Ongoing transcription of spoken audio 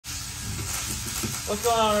What's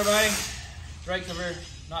going on, everybody? Drake's over here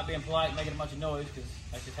not being polite, making a bunch of noise, because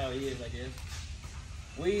that's just how he is, I guess.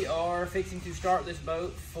 We are fixing to start this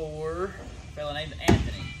boat for a fella named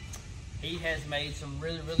Anthony. He has made some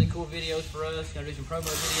really cool videos for us. Gonna do some promo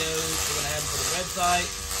videos. We're gonna have them for the website.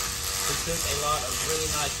 We took a lot of really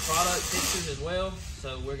nice product pictures as well.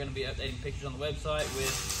 So we're gonna be updating pictures on the website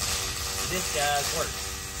with this guy's work.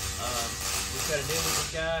 We've got a deal with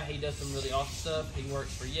this guy. He does some really awesome stuff. He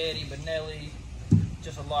works for Yeti, Benelli,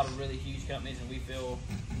 just a lot of really huge companies, and we feel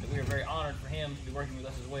that we are very honored for him to be working with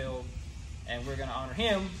us as well. And we're gonna honor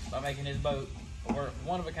him by making his boat a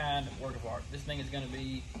one-of-a-kind work of art. This thing is gonna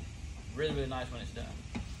be really nice when it's done.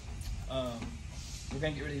 We're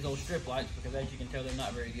gonna get rid of these old strip lights because, as you can tell, they're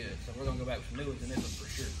not very good. So we're gonna go back with some new ones in this one for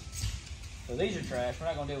sure. So these are trash. We're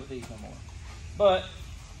not gonna deal with these no more. But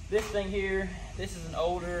this thing here, this is an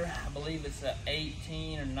older, I believe it's an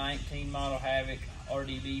 18 or 19 model Havoc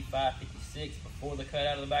RDB 556 before the cut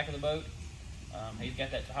out of the back of the boat. He's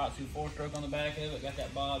got that Tohatsu 4-stroke on the back of it. Got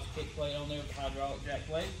that Bob's kick plate on there with the hydraulic jack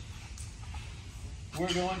plate.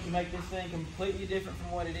 We're going to make this thing completely different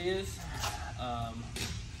from what it is.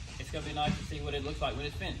 It's going to be nice to see what it looks like when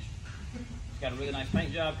it's finished. It's got a really nice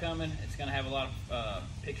paint job coming. It's going to have a lot of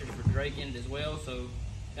pictures for Drake in it as well. So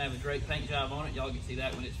it's going to have a Drake paint job on it. Y'all can see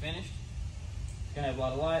that when it's finished. It's going to have a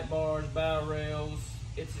lot of light bars, bow rails.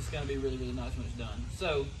 It's just going to be really nice when it's done.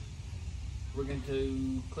 So we're going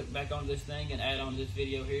to click back onto this thing and add on to this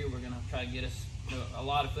video here. We're going to try to get us a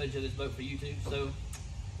lot of footage of this boat for YouTube. So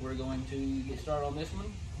we're going to get started on this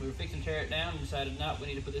one. We were fixing to tear it down and decided, no, we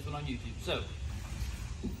need to put this one on YouTube. So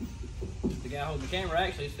the guy holding the camera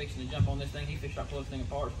actually is fixing to jump on this thing. He fixed to pull this thing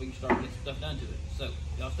apart so we can start getting some stuff done to it. So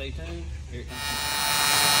y'all stay tuned. Here it comes.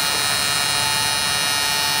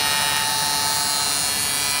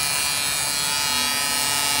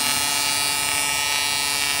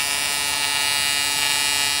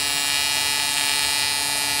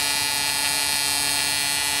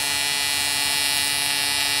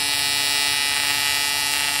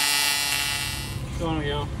 What's going on,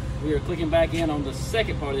 y'all? We are clicking back in on the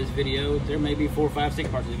second part of this video. There may be 4, 5, 6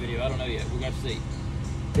 parts of the video. I don't know yet. We're going to see.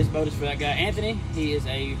 This boat is for that guy, Anthony. He is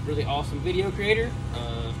a really awesome video creator.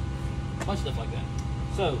 A bunch of stuff like that.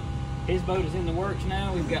 So, his boat is in the works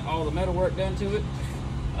now. We've got all the metal work done to it.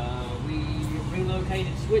 We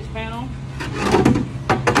relocated switch panel.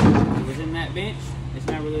 It was in that bench. It's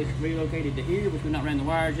now relocated to here, which we've not ran the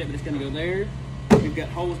wires yet, but it's going to go there. We've got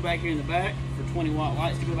holes back here in the back for 20-watt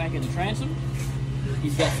lights to go back in the transom.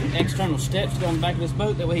 He's got some external steps going back of this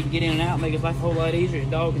boat, that way he can get in and out, make his life a whole lot easier. His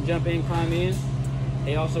dog can jump in, climb in.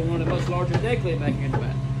 He also wanted a much larger deck lid back here in the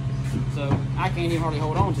back. So I can't even hardly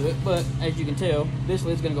hold on to it, but as you can tell, this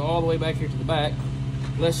lid's gonna go all the way back here to the back.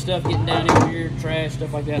 Less stuff getting down in here, trash,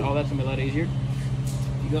 stuff like that, all that's gonna be a lot easier.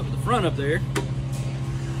 You go up to the front up there,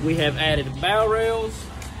 we have added bow rails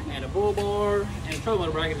and a bull bar and a tow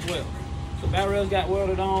motor bracket as well. So bow rails got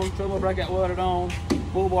welded on, tow motor bracket got welded on,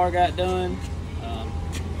 bull bar got done.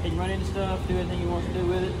 He can run into stuff, do anything he wants to do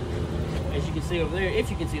with it. As you can see over there, if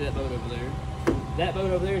you can see that boat over there, that boat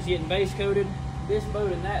over there is getting base coated. This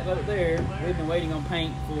boat and that boat there, we've been waiting on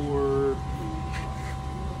paint for,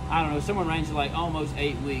 I don't know, somewhere in range of like almost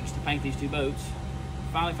 8 weeks to paint these two boats.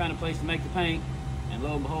 Finally found a place to make the paint, and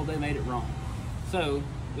lo and behold, they made it wrong. So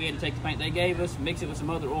we had to take the paint they gave us, mix it with some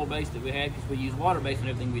other oil-based that we had, because we use water-based on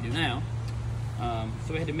everything we do now.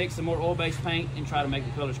 So we had to mix some more oil-based paint and try to make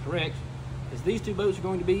the colors correct. Because these two boats are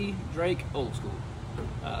going to be Drake old school.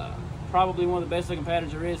 Probably one of the best looking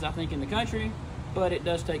patterns there is, I think, in the country, but it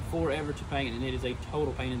does take forever to paint, and it is a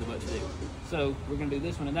total pain in the butt to do. So we're going to do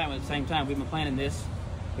this one and that one at the same time. We've been planning this.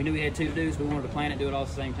 We knew we had 2 to do, so we wanted to plan it and do it all at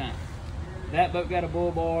the same time. That boat got a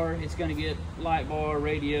bull bar. It's going to get light bar,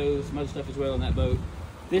 radios, some other stuff as well in that boat.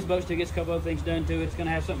 This boat still gets a couple other things done to it. It's going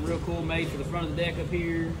to have something real cool made for the front of the deck up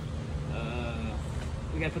here.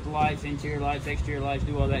 We got to put the lights, interior lights, exterior lights,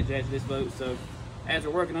 do all that jazz to this boat. So as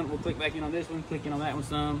we're working on it, we'll click back in on this one, click in on that one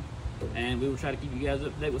some, and we will try to keep you guys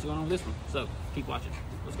up to date what's going on with this one. So keep watching.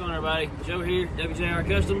 What's going on, everybody? Joe here, WJR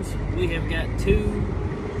Customs. We have got 2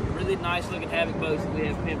 really nice looking Havoc boats that we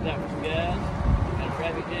have pimped out for some guys. Got a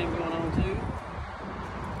traffic jam going on too.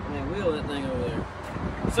 And then wheel that thing over there.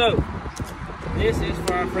 So this is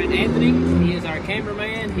for our friend Anthony. He is our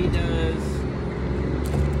cameraman. He's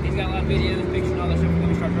got a lot of videos, pictures, and all that stuff. We're going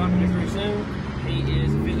to start dropping this very soon. He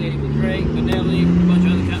is affiliated with Drake, Benelli, a bunch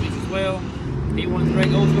of other companies as well. He wants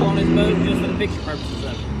Drake old school on his boat just for the picture purposes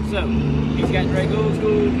of it. So he's got Drake old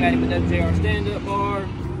school, got him a WJR stand-up bar,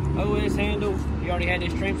 OS handles. He already had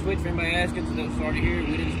this trim switch for anybody asking, so that's already here.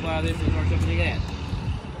 We didn't supply this, it's our stuff he had.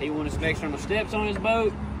 He wanted some external steps on his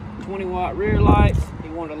boat, 20-watt rear lights. He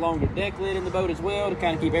wanted a longer deck lid in the boat as well to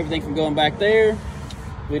kind of keep everything from going back there.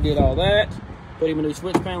 We did all that. Put him a new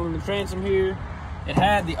switch panel in the transom here. It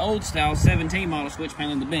had the old style 17 model switch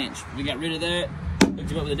panel in the bench. We got rid of that.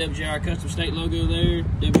 Hooked him up with the WJR Custom State logo there.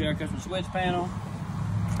 WJR Custom switch panel.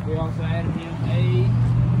 We also added him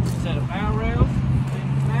a set of bow rails.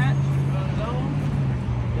 Match on his own.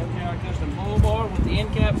 WJR Custom bull bar with the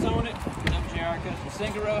end caps on it. WJR Custom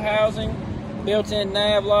single row housing. Built-in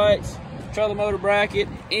nav lights. Trolling motor bracket.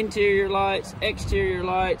 Interior lights. Exterior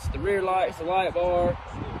lights. The rear lights. The light bar.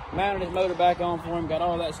 Mounted his motor back on for him. Got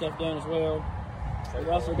all that stuff done as well. We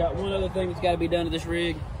also got one other thing that's got to be done to this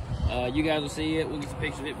rig. You guys will see it. We'll get some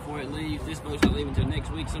pictures of it before it leaves. This boat's not leaving until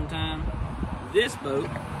next week sometime. This boat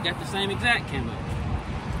got the same exact camo.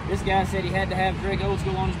 This guy said he had to have Drake Old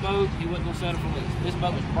School on his boat. He wasn't going to settle for less. This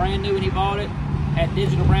boat was brand new when he bought it. Had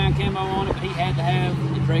digital brown camo on it, but he had to have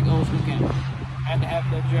the Drake Old School camo. Had to have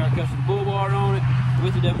the WJR Custom bull bar on it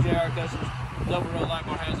with the WJR Custom double row light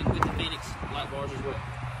bar housing with the Phoenix light bars as well.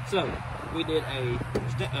 So we did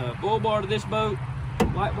a bull bar to this boat,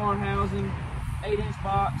 light bar housing, 8-inch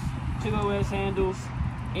box, 2 OS handles,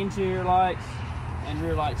 interior lights, and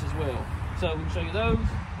rear lights as well. So we can show you those,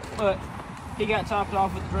 but he got topped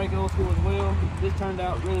off with the Drake Old School as well. This turned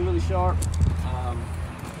out really, really sharp.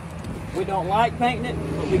 We don't like painting it,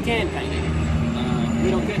 but we can paint it.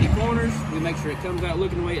 We don't cut any corners. We make sure it comes out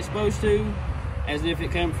looking the way it's supposed to, as if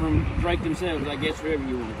it come from Drake themselves, I guess, whatever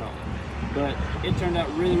you want to call it. But it turned out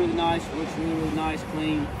really, really nice. It looks really, really nice,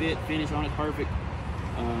 clean, fit, finish on it, perfect.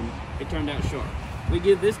 It turned out sharp. We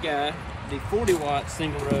give this guy the 40-watt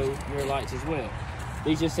single row rear lights as well.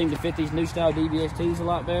 These just seem to fit these new style DBSTs a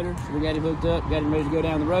lot better. So we got him hooked up, got him ready to go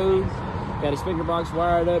down the road. Got his speaker box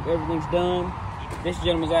wired up, everything's done. This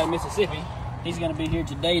gentleman's out of Mississippi. He's gonna be here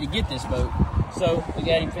today to get this boat. So we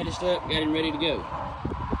got him finished up, got him ready to go.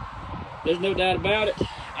 There's no doubt about it.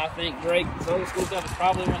 I think Drake's old school stuff is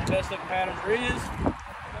probably one of the best looking patterns there is.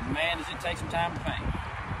 But man, does it take some time to paint.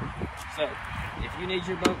 So if you need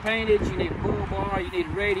your boat painted, you need a bull bar, you need a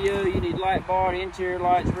radio, you need light bar, interior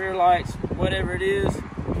lights, rear lights, whatever it is,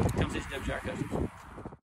 come see WJR Customs.